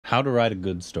How to write a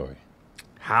good story.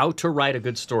 How to write a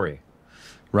good story.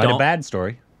 Write a bad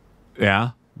story. Yeah.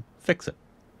 Fix it.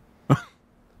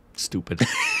 Stupid.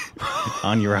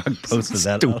 On your posted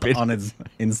that on his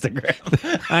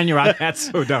Instagram. On your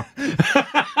that's so dumb.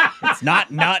 It's not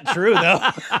true though.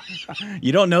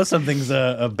 You don't know something's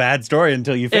a bad story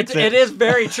until you fix it. It is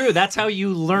very true. That's how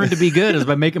you learn to be good, is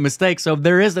by making mistakes. So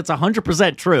that's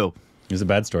 100% true. It's a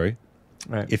bad story.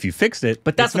 Right. If you fixed it,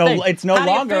 but that's it's no how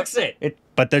longer. Do you fix it?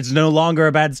 But there's no longer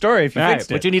a bad story if you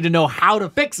fixed it. But you need to know how to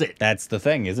fix it. That's the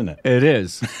thing, isn't it? It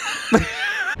is.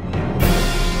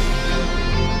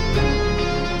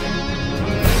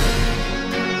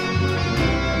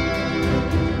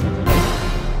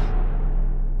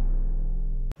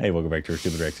 Hey, welcome back to our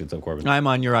Stupid Reactions. I'm Corbin. I'm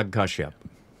on Anurag Kashyap.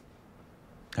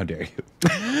 How dare you?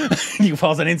 You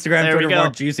follow us on Instagram, there Twitter, more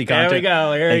juicy content. There we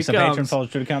go. Here he comes. Patreon, follow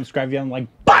Twitter account, subscribe if you haven't, like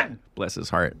button. Bless his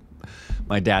heart.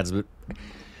 My dad's,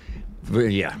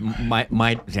 yeah.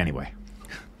 Anyway.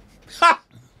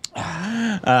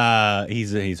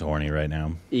 He's horny right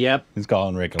now. Yep. He's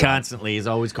calling Rick a lot. Constantly. He's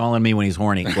always calling me when he's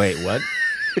horny. Wait, what?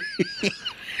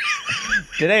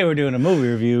 Today we're doing a movie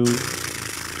review.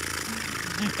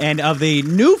 And of the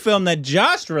new film that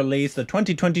just released, the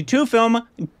 2022 film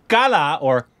Qala,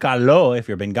 or Kalo if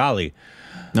you're Bengali.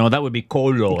 No, that would be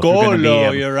Kolo.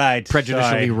 Kolo, you're right.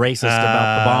 Prejudicially racist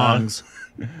about the bongs.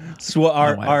 So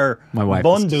our my wife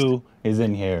Bondu is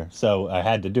in here, so I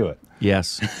had to do it.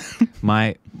 Yes.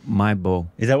 my beau.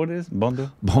 Is that what it is?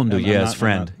 Bondu? Bondu, yes,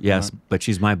 friend. Yes, but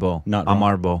she's my beau. Not I'm wrong.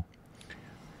 our beau.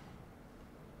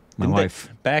 My wife.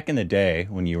 Back in the day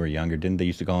when you were younger, didn't they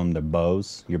used to call them their beaux?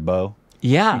 Your beau?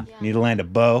 Yeah. Need to land a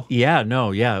bow? Yeah, no,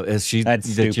 yeah. That's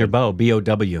your beau,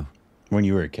 B-O-W. When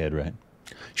you were a kid, right?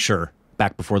 Sure.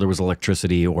 Back before there was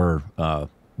electricity or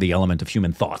the element of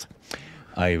human thought.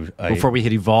 Before we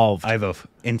had evolved. I have an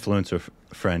influencer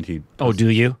friend. Do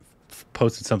you?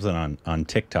 Posted something on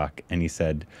TikTok, and he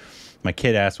said, my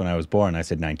kid asked when I was born, I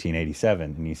said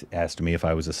 1987, and he asked me if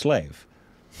I was a slave.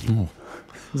 Oh.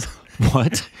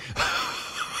 What?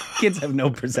 Kids have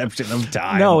no perception of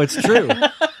time. No, it's true.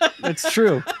 It's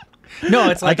true.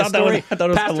 No, it's like I thought it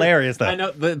was hilarious, though. I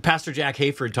know, but Pastor Jack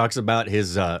Hayford talks about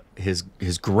his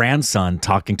grandson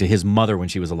talking to his mother when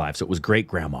she was alive. So it was great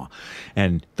grandma,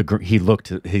 and he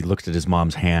looked at his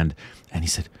mom's hand, and he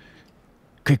said,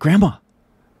 "Great grandma,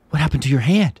 what happened to your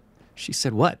hand?" She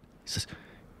said, "What?" He says,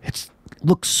 "It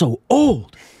looks so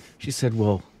old." She said,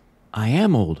 "Well, I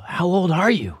am old. How old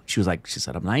are you?" She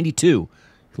said, "I'm 92."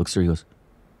 He looks at her, he goes,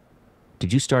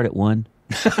 "Did you start at 1?"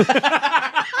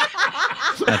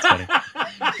 That's funny.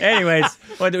 Anyways,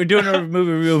 we're doing a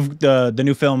movie review of the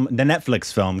new film, the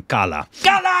Netflix film, Qala.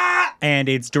 Qala! And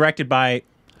it's directed by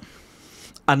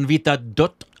Anvita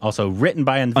Dutt. Also written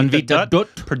by Anvita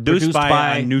Dutt. Produced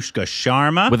by Anushka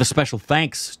Sharma. With a special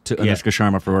thanks to Anushka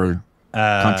Sharma for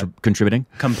contributing.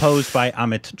 Composed by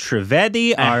Amit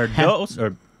Trivedi, our host.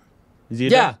 Or is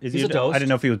he a Is he a host? I didn't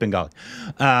know if he was Bengali.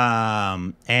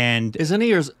 And isn't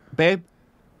he, babe?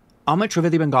 Amit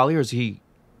Trivedi Bengali, or is he?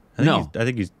 I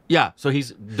think he's. Yeah, so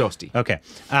he's Dosti. Okay.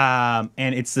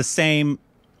 And it's the same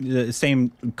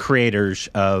creators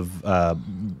of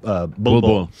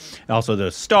Bulbul. Also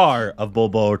the star of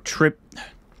Bulbul, I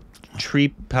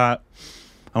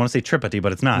want to say Triptii,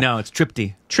 but it's not. No, it's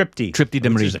Triptii. Triptii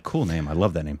Dimri. Which is a cool name. I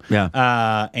love that name.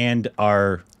 Yeah. And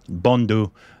our Bondu,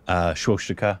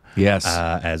 Swastika. Yes.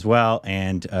 As well.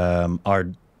 And our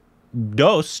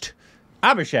Dost,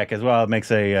 Abhishek as well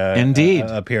makes a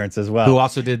appearance as well. Who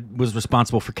also was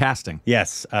responsible for casting.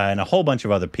 Yes, and a whole bunch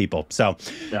of other people. So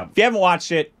if you haven't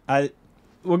watched it, we're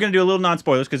going to do a little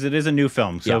non-spoilers because it is a new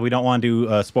film. So we don't want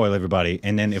to spoil everybody.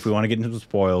 And then if we want to get into some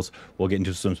spoils, we'll get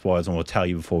into some spoils and we'll tell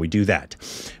you before we do that.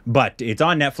 But it's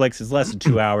on Netflix. It's less than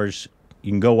 2 hours.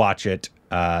 You can go watch it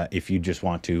if you just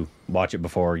want to watch it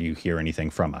before you hear anything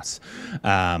from us.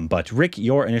 But Rick,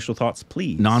 your initial thoughts,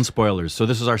 please. Non-spoilers. So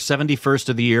this is our 71st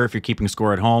of the year, if you're keeping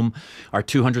score at home, our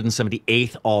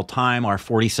 278th all-time, our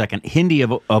 42nd Hindi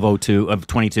of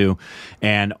 22,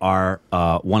 and our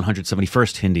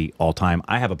 171st Hindi all-time.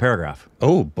 I have a paragraph.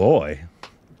 Oh, boy.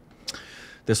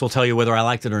 This will tell you whether I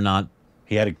liked it or not.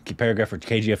 He had a paragraph for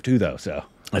KGF 2, though, so.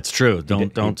 That's true.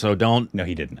 Don't. No,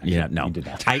 he didn't. Yeah, no. He did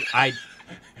not.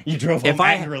 You drove home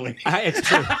angrily. It's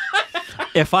true.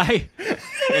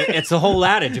 It's the whole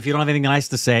adage. If you don't have anything nice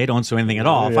to say, don't say anything at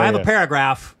all. If I have a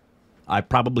paragraph, I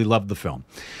probably love the film.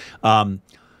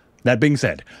 That being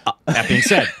said.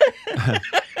 I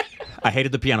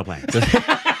hated the piano playing.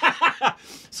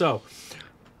 So,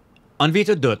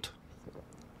 Anvita Dutt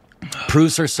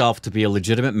proves herself to be a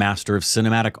legitimate master of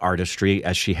cinematic artistry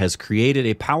as she has created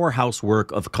a powerhouse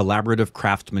work of collaborative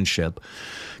craftsmanship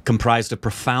comprised of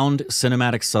profound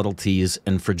cinematic subtleties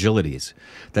and fragilities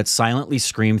that silently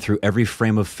scream through every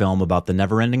frame of film about the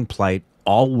never-ending plight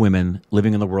all women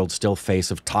living in the world still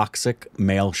face of toxic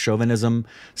male chauvinism,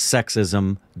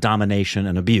 sexism, domination,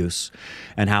 and abuse,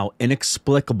 and how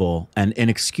inexplicable and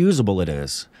inexcusable it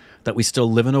is that we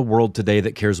still live in a world today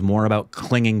that cares more about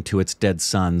clinging to its dead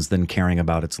sons than caring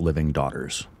about its living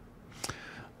daughters.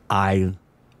 I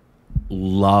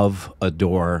love,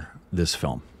 adore this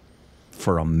film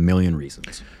for a million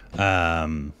reasons.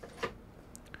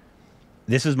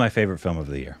 This is my favorite film of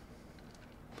the year.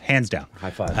 Hands down. High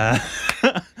five.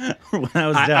 When I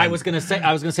was done. I was gonna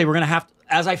say we're gonna have.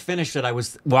 As I finished it, I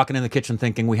was walking in the kitchen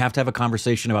thinking we have to have a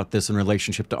conversation about this in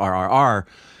relationship to RRR,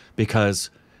 because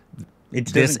it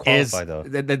doesn't qualify though.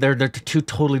 They're two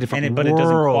totally different worlds. But it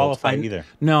doesn't qualify either.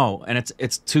 No, and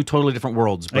it's two totally different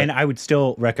worlds. But and I would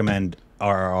still recommend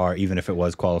RRR even if it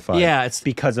was qualified. Yeah, it's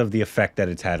because of the effect that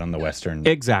it's had on the Western.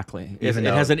 Exactly. It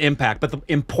has an impact, but the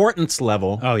importance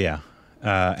level. Oh yeah.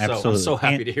 Absolutely. So I'm so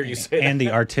happy to hear you say that. And the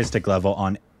artistic level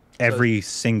on every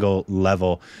single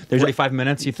level. There's 45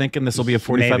 minutes, you thinking this will be a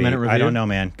 45-minute review? I don't know,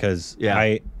 man, because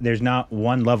there's not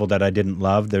one level that I didn't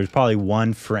love. There's probably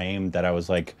one frame that I was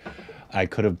like, I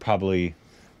could have probably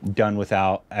done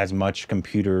without as much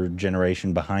computer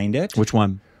generation behind it. Which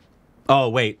one? Oh,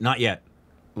 wait, not yet.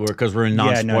 Because we're in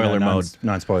non-spoiler mode.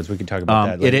 Non-spoilers. We can talk about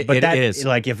that later. But that is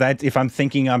like if I'm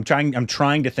thinking, I'm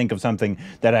trying to think of something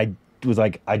that I was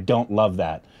like, I don't love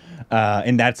that.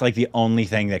 And that's like the only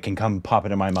thing that can pop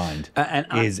into my mind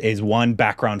is one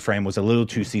background frame was a little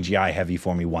too CGI heavy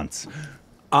for me once.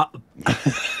 I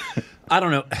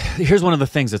don't know. Here's one of the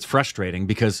things that's frustrating,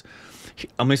 because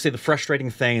I'm going to say the frustrating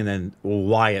thing and then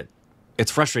why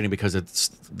it's frustrating, because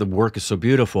the work is so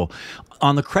beautiful.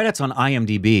 On the credits on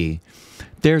IMDb,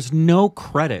 there's no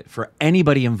credit for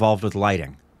anybody involved with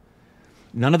lighting.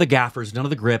 None of the gaffers, none of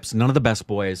the grips, none of the best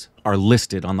boys are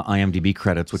listed on the IMDb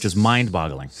credits, which is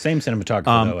mind-boggling. Same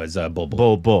cinematographer, though, as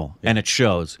Bull. Yeah. And it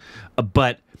shows.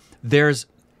 But there's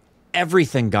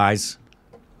everything, guys.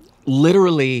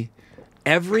 Literally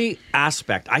every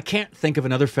aspect. I can't think of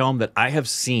another film that I have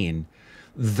seen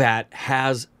that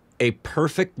has a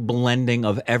perfect blending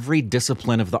of every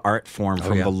discipline of the art form,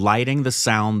 from the lighting, the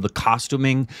sound, the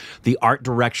costuming, the art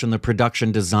direction, the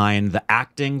production design, the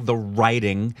acting, the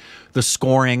writing, the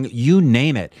scoring, you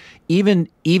name it.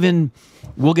 Even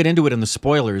we'll get into it in the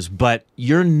spoilers, but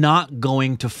you're not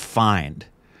going to find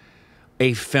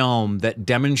a film that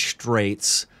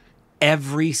demonstrates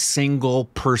every single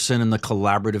person in the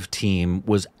collaborative team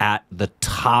was at the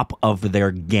top of their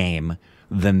game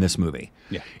than this movie.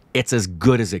 Yeah. It's as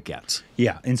good as it gets.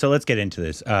 Yeah, and so let's get into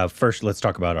this. First, let's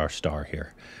talk about our star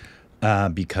here,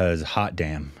 because hot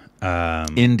damn.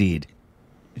 Indeed.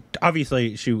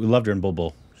 Obviously, we loved her in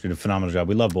Bull. She did a phenomenal job.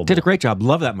 We love Bull. Did a great job.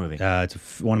 Love that movie.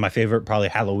 It's one of my favorite, probably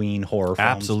Halloween horror films.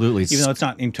 Absolutely. Even though it's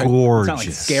not gorgeous. It's not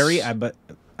like scary, but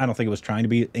I don't think it was trying to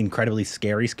be incredibly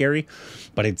scary,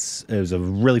 but it was a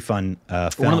really fun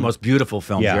film. One of the most beautiful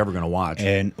films you're ever going to watch.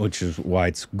 And which is why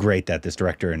it's great that this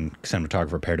director and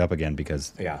cinematographer paired up again,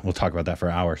 because we'll talk about that for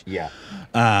hours. Yeah.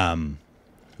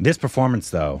 This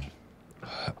performance, though,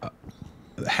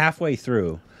 halfway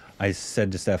through, I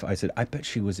said to Steph, I bet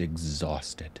she was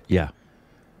exhausted. Yeah.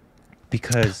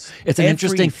 Because it's an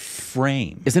interesting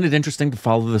frame. Isn't it interesting to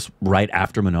follow this right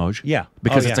after Manoj? Yeah.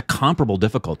 Because it's a comparable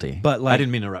difficulty. But like, I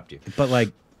didn't mean to interrupt you. But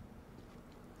like,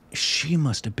 she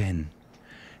must have been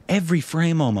every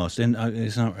frame almost. And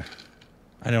it's not,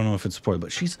 I don't know if it's spoiled,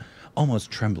 but she's almost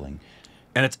trembling.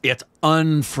 And it's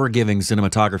unforgiving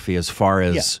cinematography as far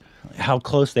as how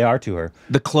close they are to her.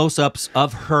 The close-ups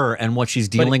of her and what she's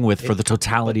dealing with for the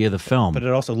totality of the film. But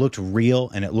it also looked real,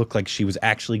 and it looked like she was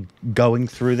actually going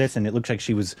through this, and it looked like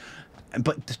she was...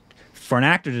 But for an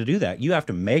actor to do that, you have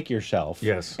to make yourself...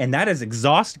 Yes. And that is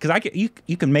exhausting, because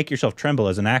you can make yourself tremble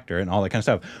as an actor and all that kind of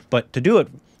stuff. But to do it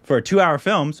for a 2-hour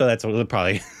film, so that's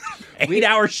probably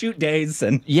 8-hour shoot days,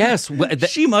 and... Yes.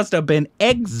 She must have been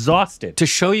exhausted. To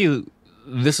show you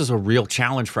this is a real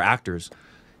challenge for actors...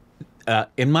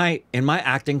 in my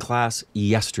acting class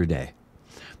yesterday,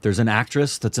 there's an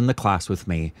actress that's in the class with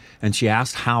me, and she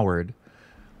asked Howard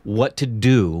what to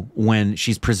do when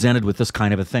she's presented with this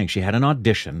kind of a thing. She had an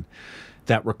audition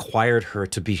that required her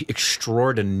to be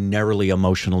extraordinarily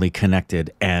emotionally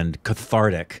connected and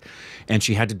cathartic, and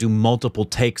she had to do multiple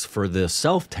takes for the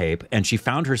self-tape, and she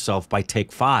found herself by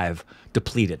take 5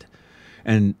 depleted,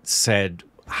 and said,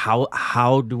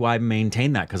 how do I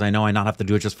maintain that? Because I know I not have to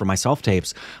do it just for my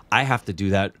self-tapes. I have to do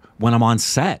that when I'm on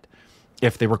set.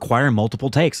 if they require multiple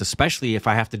takes, especially if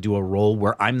I have to do a role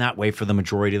where I'm that way for the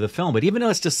majority of the film. But even though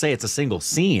let's just say it's a single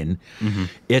scene,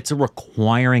 it's a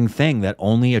requiring thing that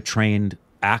only a trained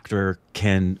actor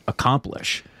can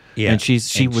accomplish. Yeah, and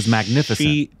she was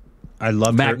magnificent. I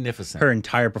loved magnificent. Her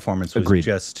entire performance was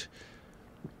just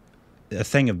a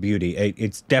thing of beauty.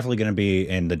 It's definitely going to be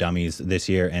in the dummies this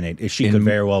year, and she could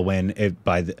very well win it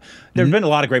by the. There's been a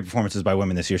lot of great performances by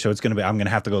women this year, so it's going to be. I'm going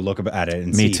to have to go look at it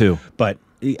and see. Me too. But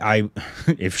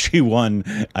if she won,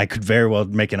 I could very well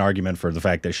make an argument for the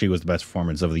fact that she was the best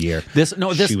performance of the year.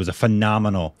 She was a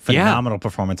phenomenal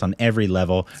performance on every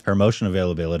level. Her emotion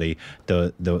availability,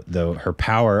 her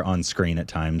power on screen at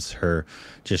times, her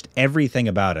just everything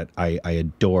about it, I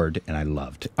adored and I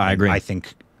loved. I agree. I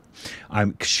think.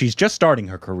 She's just starting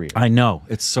her career. I know.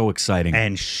 It's so exciting.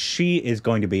 And she is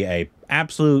going to be a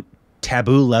absolute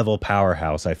taboo level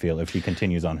powerhouse, I feel, if she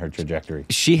continues on her trajectory.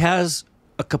 She has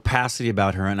a capacity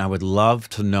about her, and I would love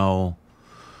to know,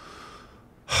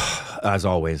 as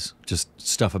always, just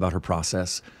stuff about her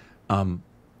process. But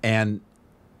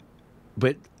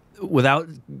without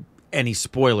any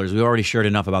spoilers, we already shared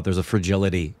enough about there's a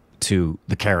fragility to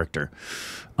the character.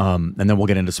 And then we'll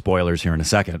get into spoilers here in a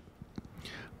second.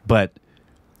 But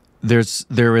there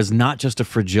is not just a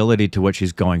fragility to what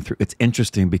she's going through. It's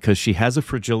interesting because she has a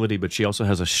fragility, but she also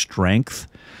has a strength.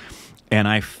 And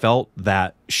I felt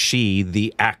that she,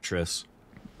 the actress,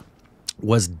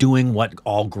 was doing what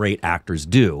all great actors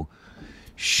do,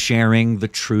 sharing the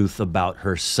truth about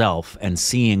herself and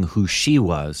seeing who she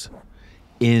was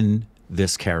in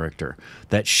this character,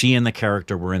 that she and the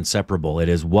character were inseparable. It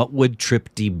is, what would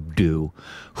Triptii do?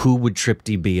 Who would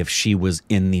Triptii be if she was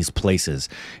in these places?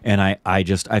 And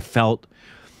I felt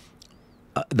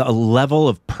the level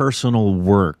of personal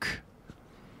work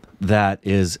that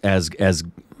is as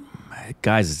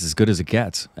guys, it's as good as it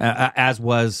gets. As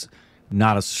was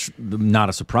not a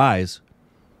surprise,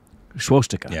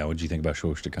 Swastika. Yeah, what did you think about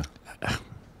Swastika?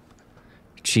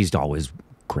 She's always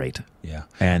great. Yeah,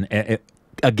 and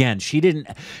again, she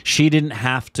didn't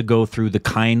have to go through the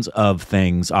kinds of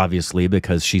things, obviously,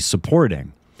 because she's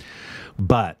supporting.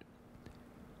 But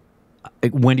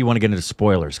when do you want to get into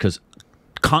spoilers? Because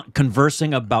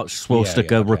conversing about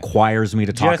Swastika requires me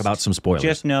to talk about some spoilers.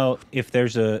 Just know, if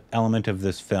there's an element of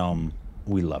this film,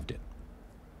 we loved it.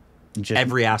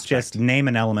 Every aspect. Just name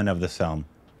an element of this film,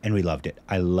 and we loved it.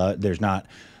 There's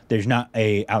not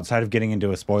a, outside of getting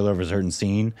into a spoiler of a certain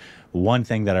scene, one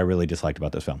thing that I really disliked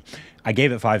about this film. I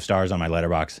gave it 5 stars on my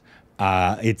letterbox.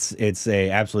 It's a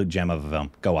absolute gem of a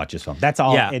film. Go watch this film. That's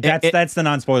all. Yeah, that's the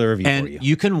non-spoiler review for you. And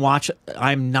you can watch.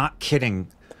 I'm not kidding.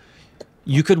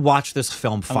 You could watch this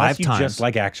film 5 times. Just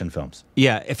like action films.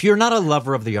 Yeah, if you're not a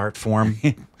lover of the art form,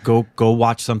 go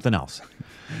watch something else.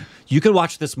 You could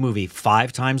watch this movie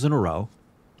 5 times in a row,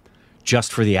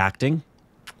 just for the acting,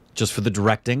 just for the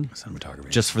directing,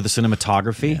 just for the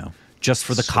cinematography, just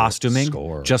for the costuming,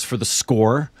 just for the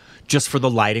score, just for the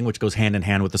lighting, which goes hand in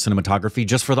hand with the cinematography,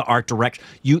 just for the art direction.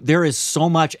 There is so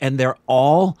much, and they're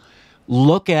all,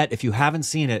 if you haven't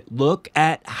seen it, look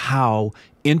at how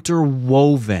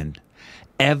interwoven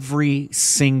every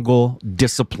single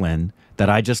discipline that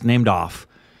I just named off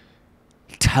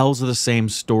tells the same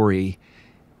story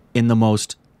in the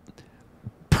most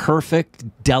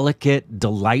perfect, delicate,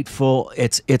 delightful.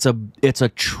 It's a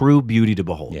true beauty to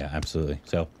behold. Yeah, absolutely.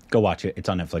 So go watch it. It's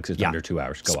on Netflix. It's under 2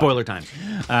 hours. Go Spoiler time.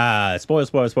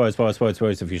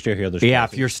 Spoilers. If you're still here, there's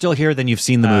if you're still here, then you've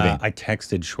seen the movie. I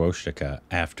texted Swastika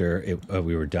after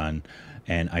we were done,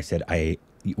 and I said,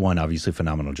 one, obviously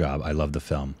phenomenal job. I love the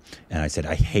film. And I said,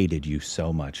 I hated you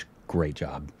so much. Great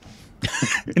job.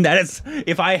 And that is,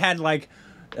 if I had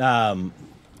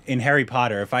in Harry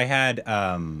Potter, if I had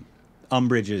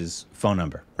Umbridge's phone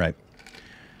number, right,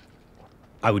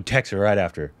 I would text her right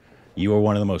after. You are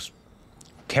one of the most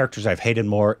characters I've hated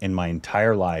more in my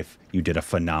entire life. You did a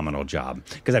phenomenal job.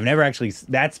 Because I've never actually,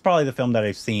 that's probably the film that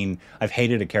I've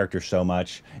hated a character so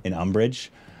much in Umbridge.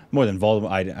 More than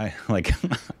Voldemort.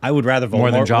 I would rather Voldemort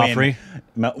more than Joffrey?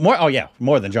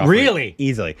 More than Joffrey. Really?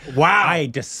 Easily. Wow. I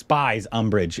despise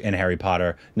Umbridge in Harry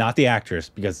Potter, not the actress,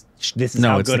 because this is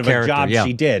how good of a job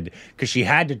she did, because she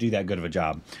had to do that good of a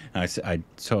job. And I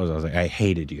was like, I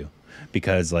hated you,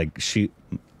 because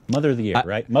Mother of the Year,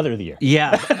 right? Mother of the Year.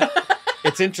 Yeah.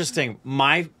 It's interesting.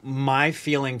 My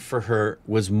feeling for her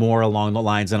was more along the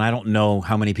lines, and I don't know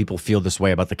how many people feel this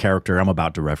way about the character I'm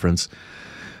about to reference.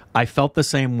 I felt the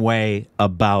same way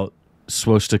about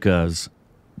Swastika's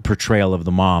portrayal of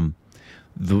the mom.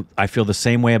 I feel the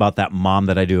same way about that mom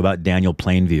that I do about Daniel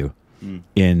Plainview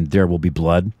in There Will Be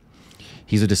Blood.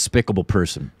 He's a despicable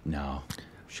person. No,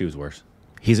 she was worse.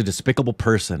 He's a despicable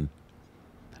person,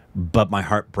 but my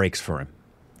heart breaks for him.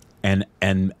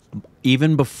 And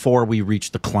even before we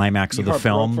reach the climax of the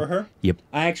film, for her? Yep.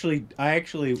 I actually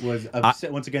was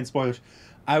upset. Once again, spoilers.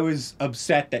 I was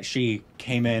upset that she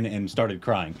came in and started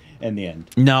crying in the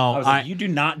end. No, I was like, you do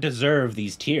not deserve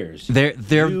these tears. They're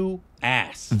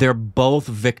ass. They're both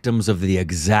victims of the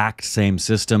exact same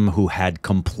system who had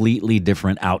completely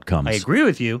different outcomes. I agree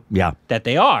with you. Yeah, that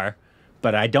they are.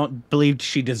 But I don't believe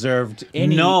she deserved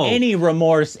any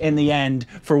remorse in the end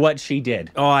for what she did.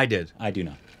 Oh, I did. I do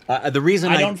not. The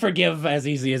reason I don't forgive as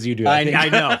easy as you do. I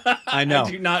know. I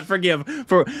do not forgive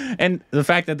for, and the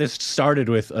fact that this started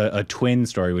with a twin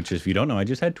story, which, if you don't know, I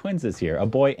just had twins this year, a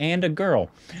boy and a girl.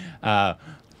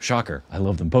 Shocker! I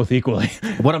love them both equally.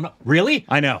 What I'm not really?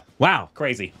 I know. Wow,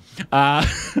 crazy.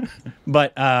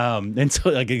 But and so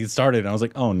like it started, and I was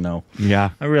like, oh no.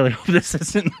 Yeah. I really hope this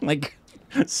isn't like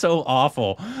so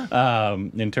awful.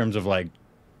 In terms of like,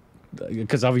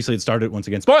 because obviously it started once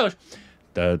again. Spoilers.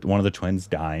 One of the twins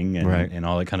dying and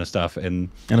all that kind of stuff, and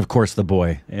of course the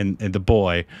boy and the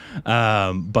boy,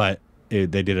 but they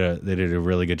did a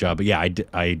really good job. But yeah,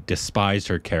 I despised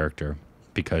her character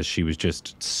because she was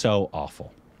just so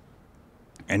awful,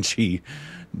 and she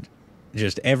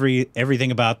just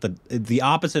everything about the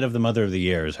opposite of the mother of the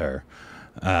year is her,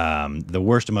 the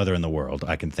worst mother in the world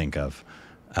I can think of,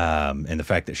 and the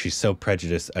fact that she's so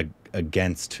prejudiced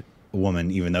against a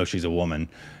woman, even though she's a woman.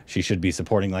 She should be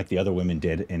supporting like the other women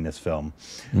did in this film.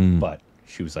 But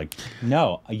she was like,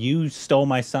 no, you stole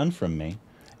my son from me.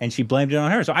 And she blamed it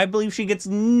on her. So I believe she gets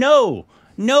no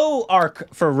arc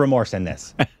for remorse in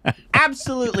this.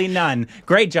 Absolutely none.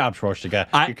 Great job, Swastika.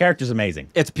 Your character's amazing.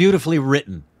 It's beautifully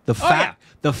written. The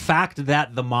fact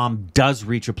that the mom does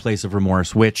reach a place of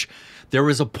remorse, which there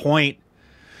was a point,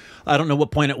 I don't know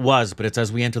what point it was, but it's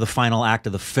as we enter the final act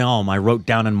of the film, I wrote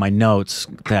down in my notes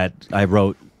that I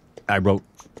wrote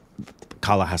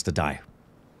Qala has to die.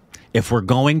 If we're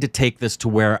going to take this to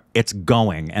where it's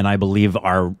going, and I believe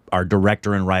our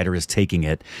director and writer is taking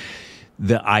it,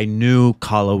 I knew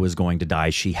Qala was going to die.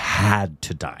 She had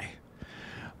to die.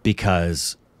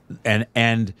 Because, I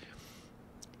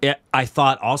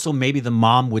thought also maybe the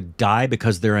mom would die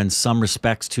because they're in some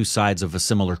respects two sides of a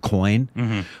similar coin.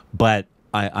 But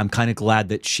I'm kind of glad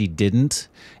that she didn't.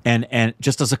 And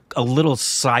just as a little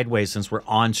sideways, since we're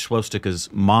on Swastika's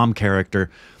mom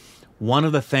character, one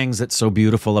of the things that's so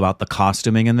beautiful about the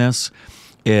costuming in this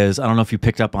is, I don't know if you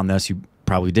picked up on this, you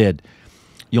probably did.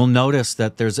 You'll notice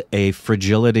that there's a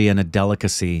fragility and a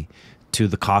delicacy to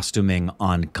the costuming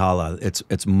on Qala.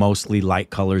 It's mostly light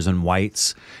colors and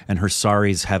whites, and her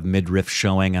saris have midriff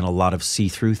showing and a lot of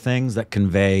see-through things that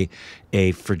convey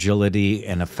a fragility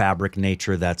and a fabric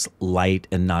nature that's light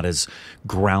and not as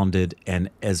grounded,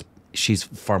 and as she's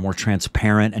far more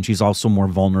transparent, and she's also more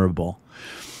vulnerable.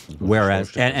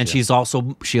 Whereas, and she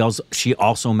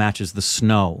also matches the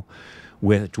snow,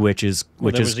 which is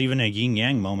there was even a yin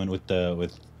yang moment with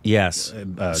yes,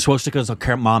 Swastika's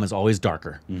mom is always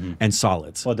darker and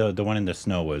solids. Well, the one in the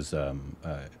snow was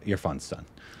Irfan's son.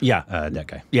 Yeah, that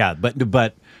guy. Yeah,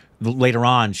 but later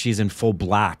on she's in full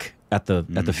black at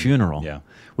the funeral. Yeah.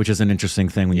 Which is an interesting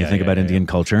thing when you think about Indian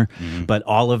culture. But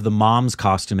all of the mom's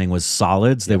costuming was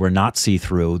solids. They were not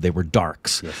see-through. They were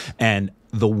darks. Yes. And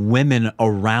the women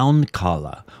around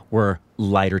Qala were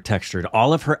lighter textured.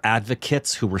 All of her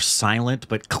advocates who were silent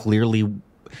but clearly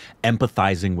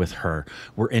empathizing with her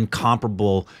were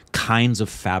incomparable kinds of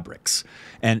fabrics.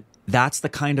 And that's the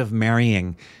kind of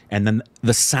marrying. And then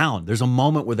the sound. There's a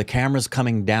moment where the camera's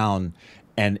coming down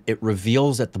and it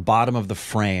reveals at the bottom of the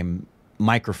frame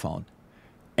microphone.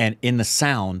 And in the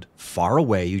sound, far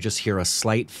away, you just hear a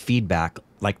slight feedback,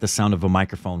 like the sound of a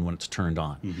microphone when it's turned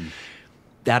on.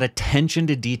 That attention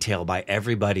to detail by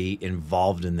everybody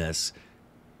involved in this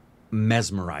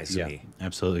mesmerized me.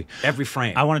 Absolutely. Every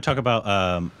frame. I want to talk about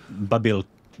Babil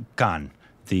Khan,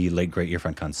 the late great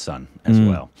Irfan Khan's son, as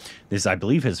well. This is, I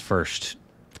believe, his first.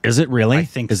 Is it really? I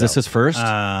think Is this his first?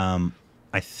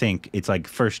 I think it's like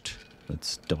first.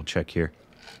 Let's double check here.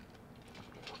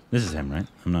 This is him, right?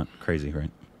 I'm not crazy, right?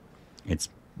 It's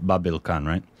Babil Khan,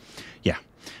 right? Yeah.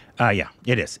 Yeah,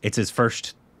 it is. It's his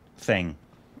first thing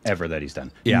ever that he's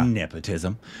done. Yeah.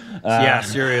 Nepotism. Yeah,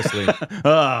 seriously.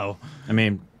 Oh. I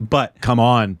mean, but come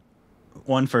on.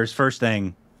 First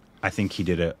thing, I think he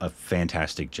did a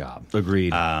fantastic job.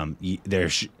 Agreed.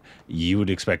 You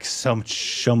would expect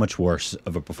so much worse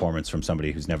of a performance from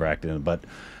somebody who's never acted in it, but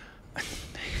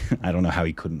I don't know how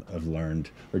he couldn't have learned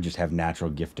or just have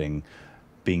natural gifting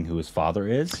being who his father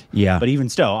is. Yeah. But even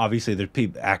still, obviously there's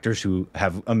actors who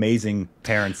have amazing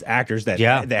parents, actors that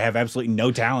have absolutely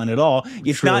no talent at all.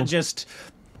 It's not just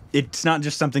it's not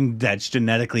just something that's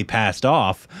genetically passed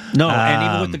off. No, and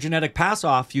even with the genetic pass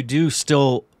off, you do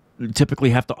still typically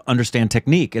have to understand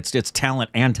technique. It's talent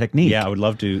and technique. Yeah, I would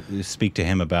love to speak to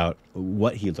him about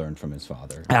what he learned from his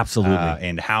father. Absolutely.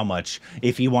 And how much,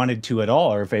 if he wanted to at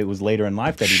all, or if it was later in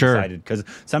life that he decided. Because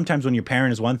sometimes when your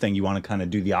parent is one thing, you want to kind of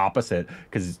do the opposite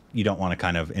because you don't want to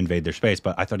kind of invade their space.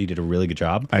 But I thought he did a really good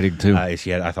job. I did too. I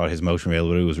thought his motion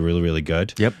ability was really, really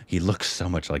good. Yep. He looks so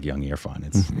much like young Irfan.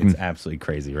 It's absolutely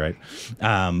crazy, right?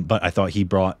 But I thought he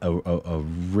brought a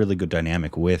really good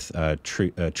dynamic with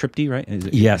Triptii, right?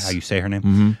 Yes. How you say her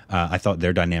name? I thought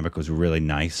their dynamic was really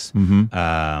nice.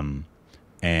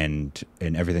 And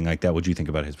everything like that. What do you think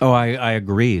about his? Oh, I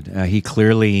agreed. He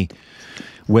clearly,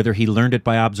 whether he learned it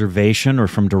by observation or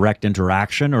from direct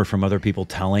interaction or from other people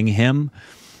telling him,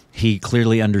 he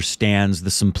clearly understands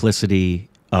the simplicity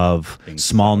of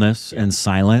smallness and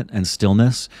silent and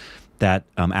stillness. That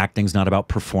acting's not about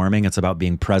performing; it's about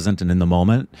being present and in the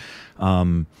moment.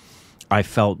 I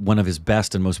felt one of his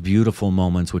best and most beautiful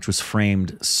moments, which was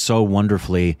framed so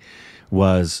wonderfully,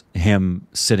 was him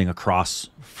sitting across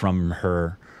from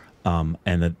her,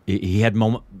 and he had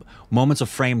moments of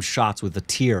framed shots with a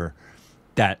tear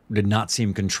that did not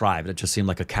seem contrived. It just seemed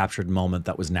like a captured moment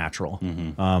that was natural.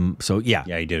 So yeah,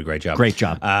 he did a great job. Great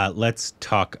job. Let's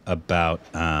talk about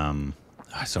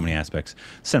so many aspects.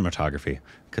 Cinematography,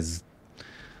 because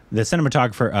the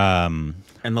cinematographer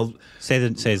and say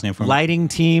his name for me. Lighting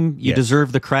team, you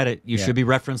deserve the credit. You should be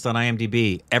referenced on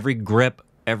IMDb. Every grip,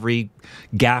 every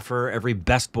gaffer, every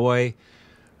best boy.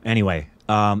 Anyway,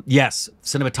 yes,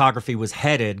 cinematography was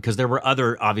headed because there were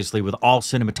other, obviously, with all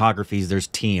cinematographies, there's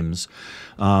teams.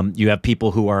 You have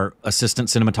people who are assistant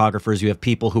cinematographers. You have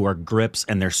people who are grips,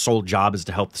 and their sole job is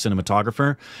to help the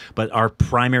cinematographer. But our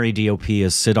primary DOP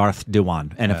is Siddharth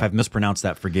Diwan. And if I've mispronounced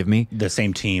that, forgive me. The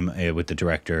same team with the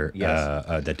director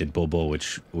that did Bulbul,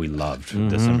 which we loved,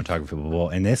 the cinematography of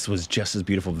Bulbul. And this was just as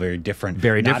beautiful, very different.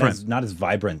 Very different. Not as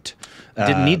vibrant.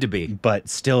 Didn't need to be. But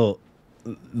still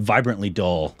vibrantly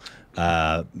dull.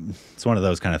 It's one of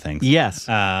those kind of things. Yes.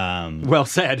 Well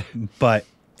said.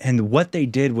 And what they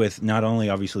did with not only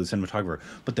obviously the cinematographer,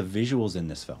 but the visuals in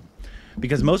this film,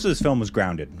 because most of this film was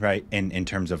grounded, right, in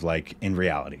terms of like in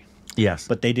reality. Yes.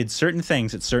 But they did certain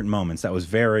things at certain moments that was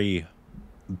very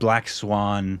Black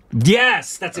Swan.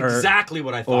 Yes, that's exactly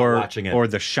what I thought watching it. Or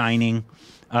The Shining.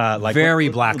 Like very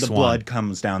Black Swan. The blood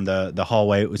comes down the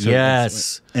hallway. So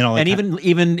yes. And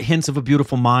even hints of A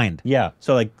Beautiful Mind. Yeah.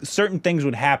 So like certain things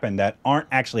would happen that aren't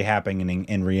actually happening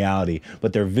in reality,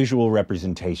 but they're visual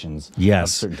representations of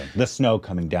certain things. The snow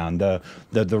coming down, the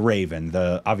raven,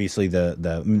 obviously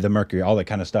the mercury, all that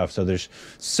kind of stuff. So there's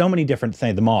so many different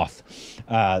things. The moth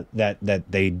that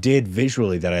they did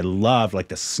visually that I loved, like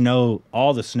the snow,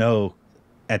 all the snow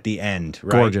at the end.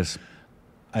 Right? Gorgeous.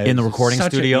 In the recording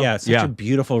studio? Such a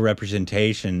beautiful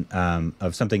representation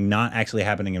of something not actually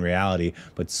happening in reality,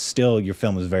 but still your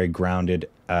film is very grounded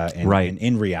and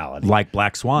in reality. Like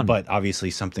Black Swan. But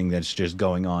obviously something that's just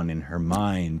going on in her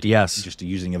mind. Yes. Just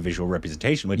using a visual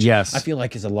representation, which I feel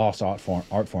like is a lost art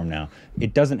form now.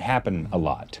 It doesn't happen a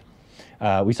lot.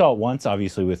 We saw it once,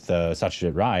 obviously, with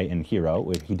Satyajit Ray in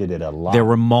Hero. He did it a lot. There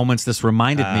were moments this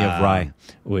reminded me of Ray.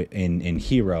 In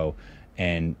Hero,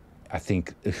 and I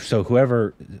think so.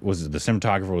 Whoever was the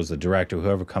cinematographer, was the director,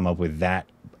 whoever come up with that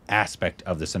aspect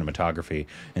of the cinematography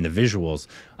and the visuals,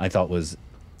 I thought was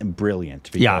brilliant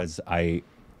because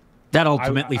that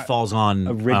ultimately falls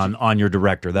on your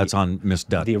director. That's on Miss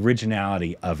Dutt. The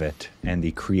originality of it and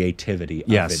the creativity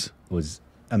of it was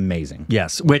amazing.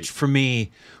 Yes, which for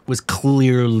me was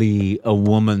clearly a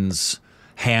woman's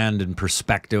hand and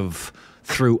perspective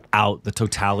throughout the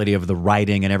totality of the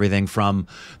writing and everything, from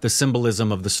the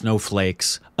symbolism of the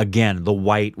snowflakes, again, the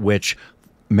white, which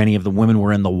many of the women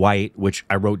were in the white, which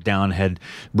I wrote down had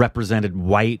represented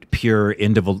white, pure,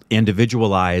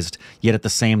 individualized, yet at the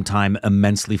same time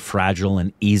immensely fragile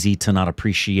and easy to not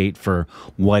appreciate for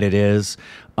what it is.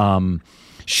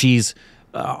 She's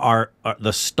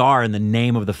the star in the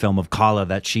name of the film of Qala,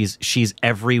 that she's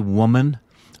every woman.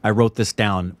 I wrote this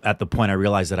down at the point I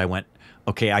realized that I went,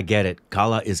 okay, I get it.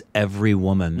 Qala is every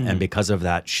woman, and because of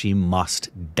that, she must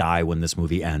die when this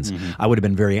movie ends. I would have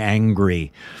been very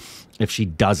angry if she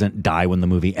doesn't die when the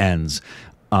movie ends,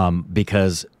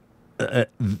 because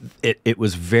it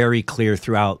was very clear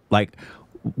throughout. Like,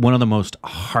 one of the most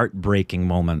heartbreaking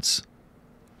moments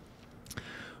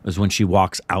was when she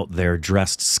walks out there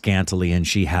dressed scantily and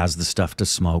she has the stuff to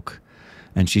smoke,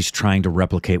 and she's trying to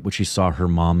replicate what she saw her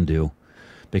mom do,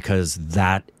 because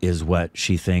that is what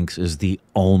she thinks is the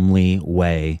only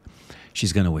way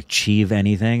she's going to achieve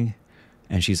anything,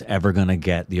 and she's ever going to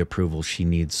get the approval she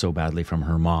needs so badly from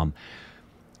her mom.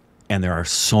 And there are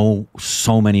so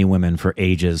many women for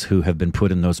ages who have been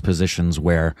put in those positions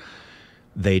where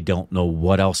they don't know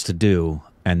what else to do,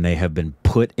 and they have been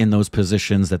put in those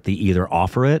positions that they either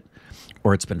offer it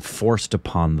or it's been forced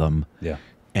upon them. Yeah.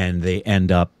 And they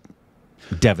end up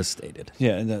devastated.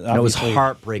 Yeah, it was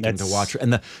heartbreaking to watch her,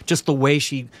 and just the way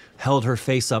she held her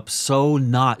face up. So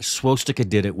not Swastika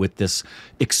did it with this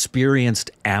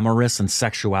experienced amorous and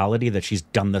sexuality that she's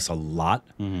done this a lot,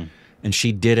 and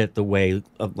she did it the way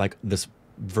of like this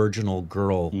virginal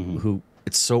girl who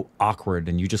it's so awkward,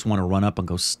 and you just want to run up and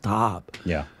go stop.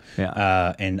 Yeah,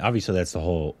 yeah, and obviously that's the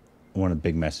whole one of the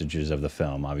big messages of the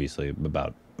film. Obviously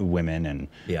about women and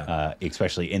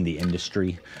especially in the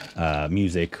industry,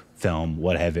 music, film,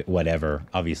 whatever.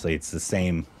 Obviously, it's the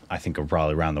same. I think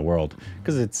probably around the world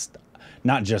because it's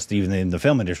not just even in the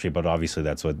film industry, but obviously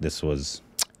that's what this was.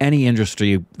 Any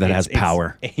industry that has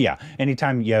power. Yeah.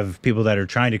 Anytime you have people that are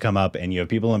trying to come up and you have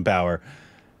people in power,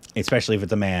 especially if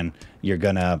it's a man, you're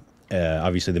gonna.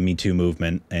 Obviously, the Me Too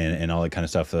movement and all that kind of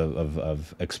stuff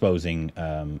of exposing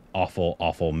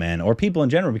awful men or people in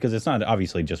general, because it's not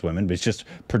obviously just women, but it's just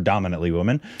predominantly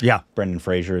women. Yeah. Brendan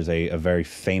Fraser is a very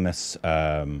famous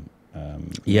man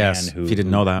who, if you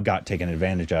didn't know that, got taken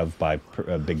advantage of by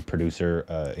a big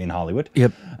producer in Hollywood.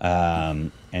 Yep.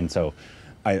 And so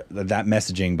that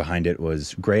messaging behind it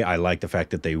was great. I like the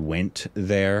fact that they went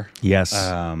there. Yes.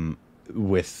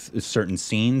 With certain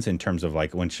scenes in terms of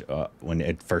like when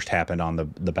it first happened on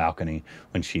the balcony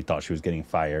when she thought she was getting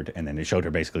fired, and then it showed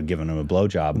her basically giving him a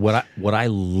blowjob. What I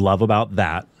love about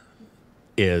that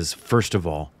is, first of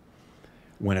all,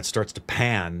 when it starts to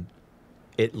pan,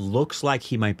 it looks like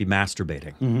he might be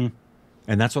masturbating,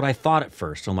 and that's what I thought at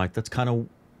first. I'm like, that's kind of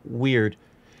weird,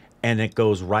 and it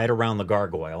goes right around the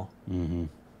gargoyle.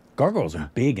 Gargoyles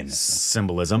are big in this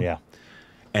symbolism. Yeah,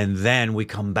 and then we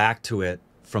come back to it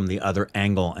from the other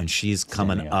angle, and she's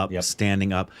coming up,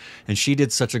 standing up, and she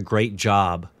did such a great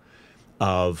job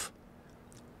of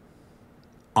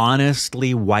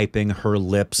honestly wiping her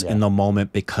lips in the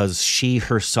moment, because she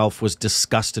herself was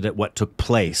disgusted at what took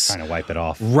place. Trying to wipe it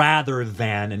off. Rather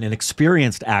than an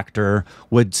experienced actor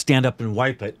would stand up and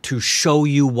wipe it to show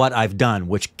you what I've done,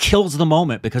 which kills the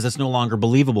moment because it's no longer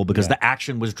believable, because the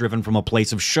action was driven from a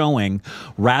place of showing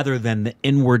rather than the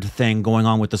inward thing going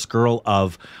on with this girl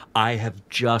of, I have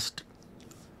just...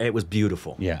 It was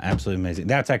beautiful. Yeah, absolutely amazing.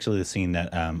 That's actually the scene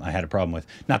that I had a problem with.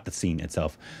 Not the scene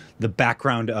itself. The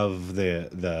background of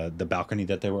the balcony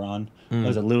that they were on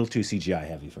was a little too CGI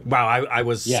heavy for me. Wow, I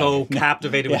was so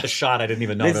captivated with the shot, I didn't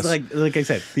even notice. It's like I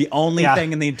said, the only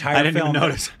thing in the entire film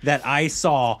that I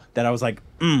saw that I was like,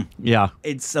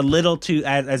 it's a little too...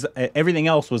 As everything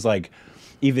else was like...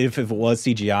 Even if it was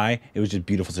CGI, it was just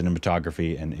beautiful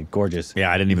cinematography and gorgeous.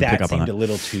 Yeah, I didn't even pick up on that. That seemed a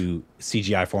little too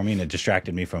CGI for me, and it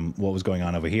distracted me from what was going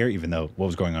on over here, even though what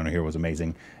was going on over here was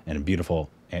amazing and beautiful.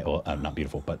 Well, not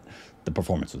beautiful, but the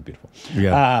performance was beautiful.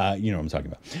 Yeah. You know what I'm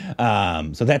talking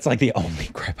about. So that's like the only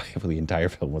gripe I have with the entire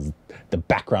film was the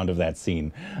background of that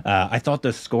scene. I thought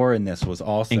the score in this was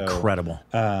also... incredible.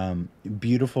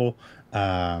 Beautiful,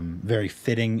 very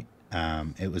fitting.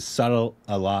 It was subtle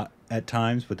a lot at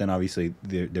times, but then obviously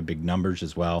the big numbers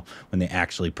as well when they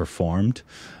actually performed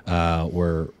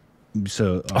were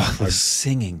so. The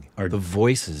singing, the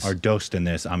voices. Our dosed in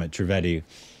this, Amit Trivedi,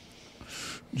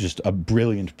 just a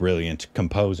brilliant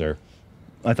composer.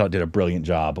 I thought did a brilliant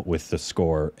job with the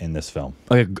score in this film.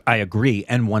 I agree,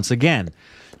 and once again,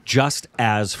 just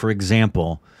as for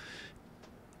example,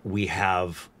 we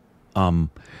have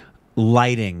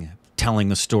lighting telling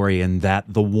the story, and that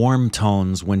the warm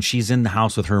tones when she's in the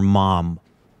house with her mom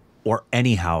or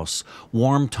any house,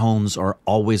 warm tones are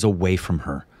always away from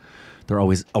her. They're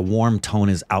always, a warm tone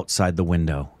is outside the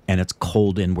window, and it's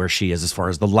cold in where she is as far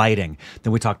as the lighting.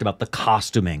 Then we talked about the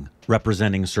costuming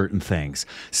representing certain things,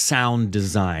 sound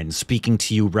design, speaking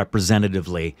to you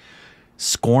representatively,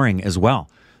 scoring as well.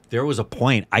 There was a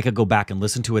point, I could go back and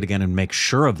listen to it again and make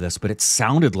sure of this, but it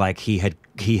sounded like he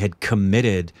had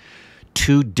committed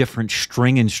 2 different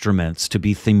string instruments to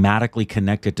be thematically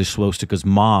connected to Swastika's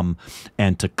mom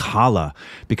and to Qala,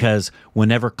 because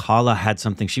whenever Qala had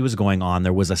something she was going on,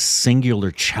 there was a singular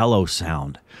cello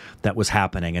sound that was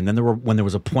happening. And then when there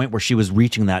was a point where she was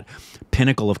reaching that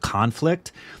pinnacle of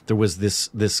conflict, there was this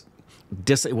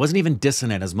it wasn't even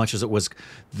dissonant as much as it was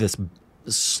this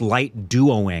slight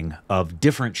duoing of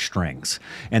different strings,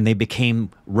 and they became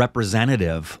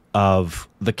representative of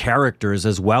the characters,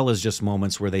 as well as just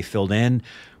moments where they filled in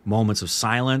moments of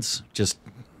silence. Just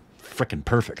freaking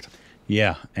perfect.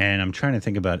 Yeah, and I'm trying to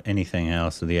think about anything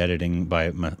else. The editing by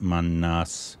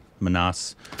Manas.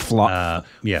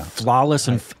 Flawless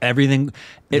and everything.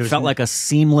 It felt like a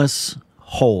seamless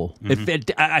whole.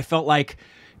 I felt like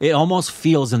it almost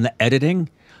feels in the editing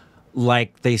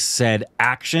like they said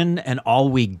action, and all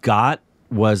we got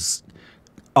was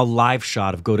a live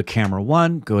shot of go to camera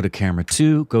 1, go to camera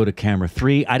 2, go to camera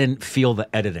 3. I didn't feel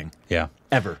the editing. Yeah.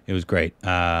 Ever. It was great.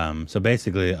 So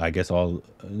basically, I guess all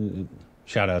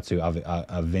shout out to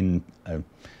Avin.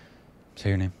 Say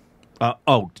your name. To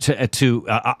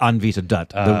Anvita Dutt,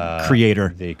 the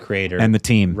creator. The creator. And the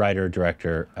team. Writer,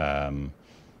 director,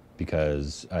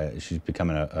 because she's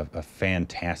becoming a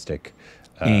fantastic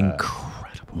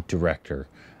incredible director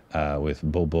with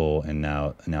Babil and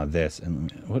now this.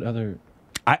 And what other...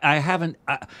 I haven't.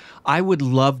 I would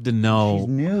love to know. She's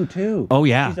new too. Oh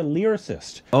yeah, she's a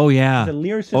lyricist. Oh yeah, she's a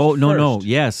lyricist. Oh no, first. no,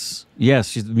 yes.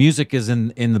 She's, music is in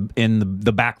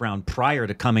the background prior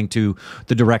to coming to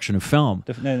the direction of film.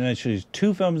 She's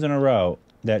 2 films in a row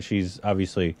that she's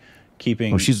obviously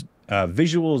keeping. Oh, she's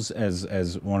visuals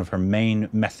as one of her main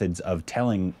methods of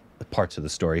telling parts of the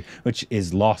story, which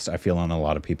is lost, I feel, on a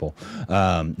lot of people.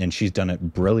 And she's done it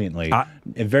brilliantly.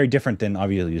 Very different than,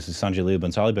 obviously, Sanjay Leela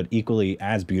Bhansali, but equally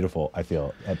as beautiful, I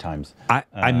feel, at times.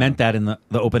 I meant that in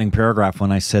the opening paragraph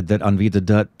when I said that Anvita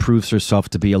Dutt proves herself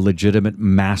to be a legitimate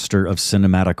master of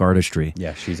cinematic artistry.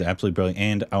 Yeah, she's absolutely brilliant.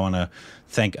 And I want to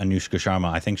thank Anushka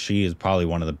Sharma. I think she is probably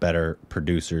one of the better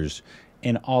producers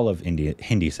in all of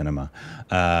Hindi cinema.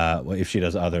 If she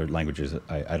does other languages,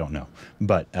 I don't know.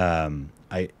 But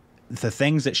the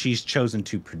things that she's chosen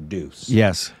to produce,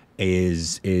 yes,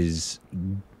 is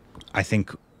I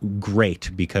think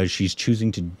great, because she's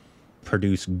choosing to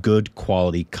produce good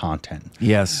quality content.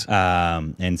 Yes.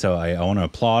 And so I want to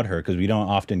applaud her, because we don't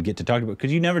often get to talk about,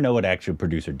 because you never know what actual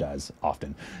producer does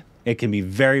often. It can be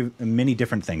very many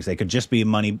different things. They could just be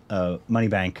money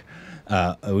bank,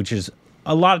 which is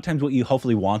a lot of times what you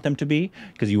hopefully want them to be,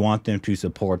 because you want them to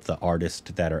support the artists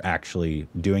that are actually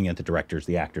doing it, the directors,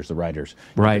 the actors, the writers.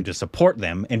 Right. To support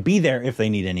them and be there if they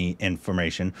need any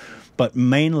information, but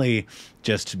mainly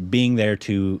just being there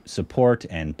to support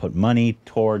and put money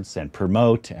towards and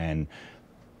promote and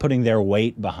putting their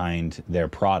weight behind their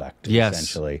product,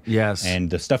 essentially. Yes.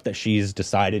 And the stuff that she's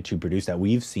decided to produce that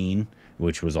we've seen,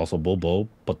 which was also Bulbul,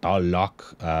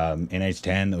 Patalak,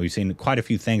 NH10, that we've seen quite a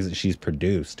few things that she's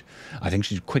produced. I think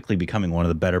she's quickly becoming one of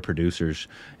the better producers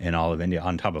in all of India,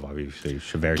 on top of, obviously,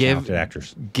 she's a very talented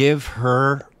actress. Give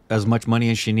her as much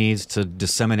money as she needs to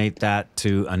disseminate that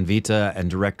to Anvita and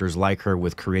directors like her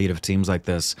with creative teams like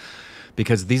this,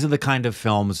 because these are the kind of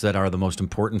films that are the most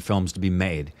important films to be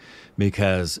made,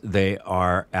 because they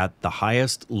are at the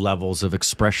highest levels of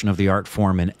expression of the art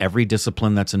form in every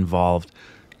discipline that's involved,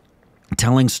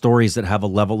 telling stories that have a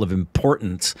level of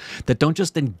importance that don't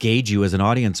just engage you as an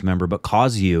audience member, but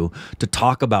cause you to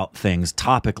talk about things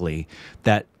topically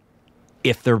that,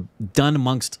 if they're done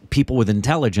amongst people with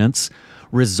intelligence,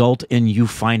 result in you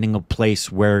finding a place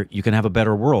where you can have a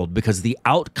better world. Because the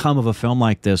outcome of a film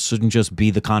like this shouldn't just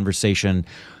be the conversation,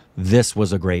 this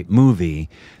was a great movie.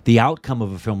 The outcome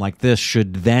of a film like this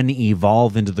should then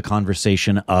evolve into the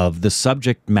conversation of the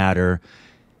subject matter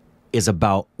is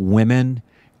about women,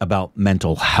 about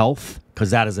mental health, because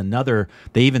that is another,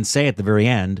 they even say at the very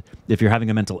end, if you're having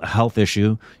a mental health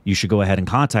issue, you should go ahead and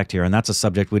contact here. And that's a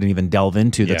subject we didn't even delve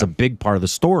into. That's a big part of the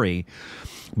story.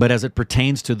 But as it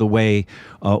pertains to the way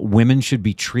women should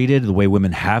be treated, the way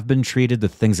women have been treated, the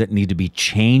things that need to be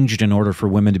changed in order for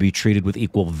women to be treated with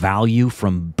equal value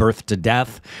from birth to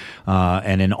death,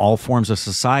 and in all forms of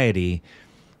society,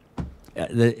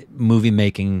 the movie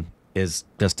making just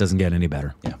doesn't get any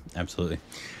better. Yeah, absolutely.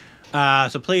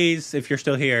 So please, if you're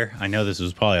still here, I know this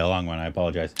was probably a long one, I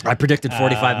apologize. I predicted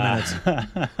 45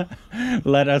 minutes.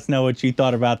 Let us know what you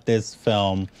thought about this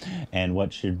film and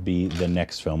what should be the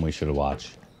next film we should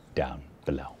watch down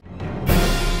below.